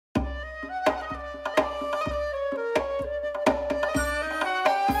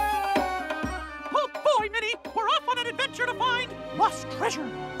treasure.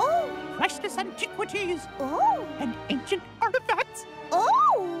 Oh. Priceless antiquities. Oh. And ancient artifacts.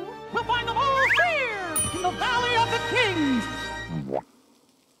 Oh. We'll find them all here in the Valley of the Kings.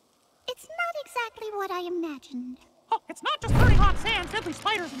 It's not exactly what I imagined. Oh, it's not just burning hot sands, deadly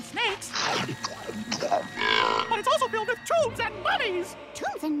spiders, and snakes. But it's also filled with tombs and mummies.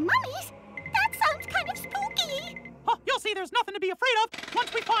 Tombs and mummies? That sounds kind of spooky. Oh, you'll see there's nothing to be afraid of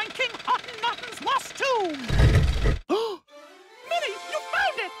once we find King Hottenotten's lost tomb. Minnie, you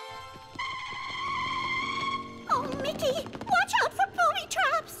found it! Oh, Mickey, watch out for booby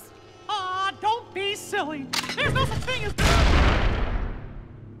traps. Ah, don't be silly. There's no such thing as...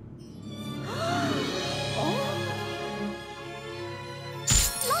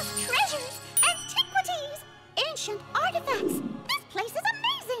 Lost treasures, antiquities, ancient artifacts. This place is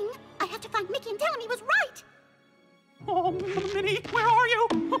amazing. I have to find Mickey and tell him he was right. Oh, Minnie, where are you?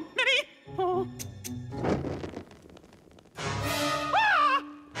 Oh, Minnie! Oh. Ah!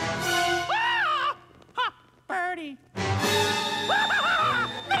 Ah! Ha! Birdie! Ah!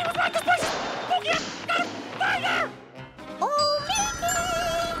 Minnie was right! This place is spooky! Gotta find her! Oh,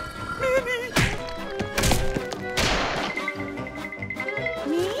 Mickey! Minnie!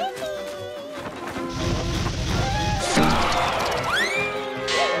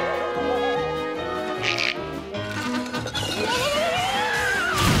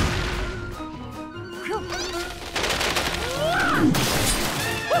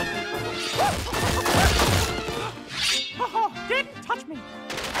 Oh, didn't touch me.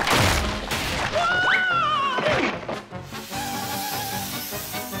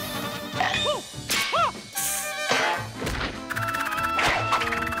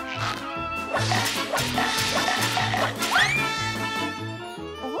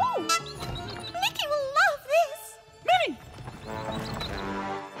 Oh, Mickey will love this. Minnie!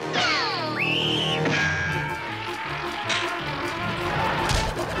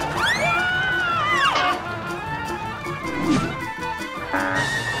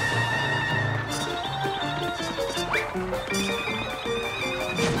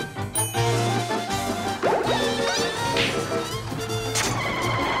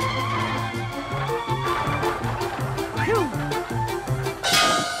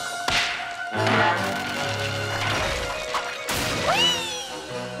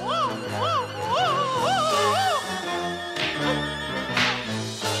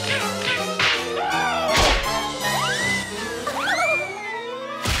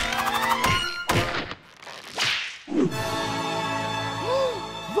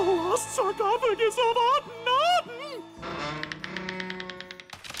 The lost sarcophagus of Akhenaten!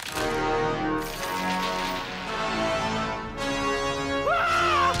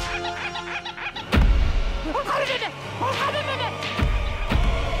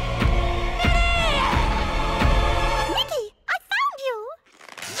 Mickey, I found you.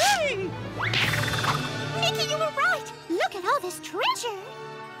 Hey! Mickey, you were right. Look at all this treasure.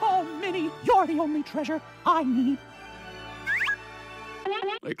 Oh, Minnie, you're the only treasure I need.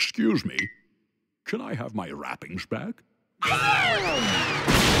 Excuse me, can I have my wrappings back?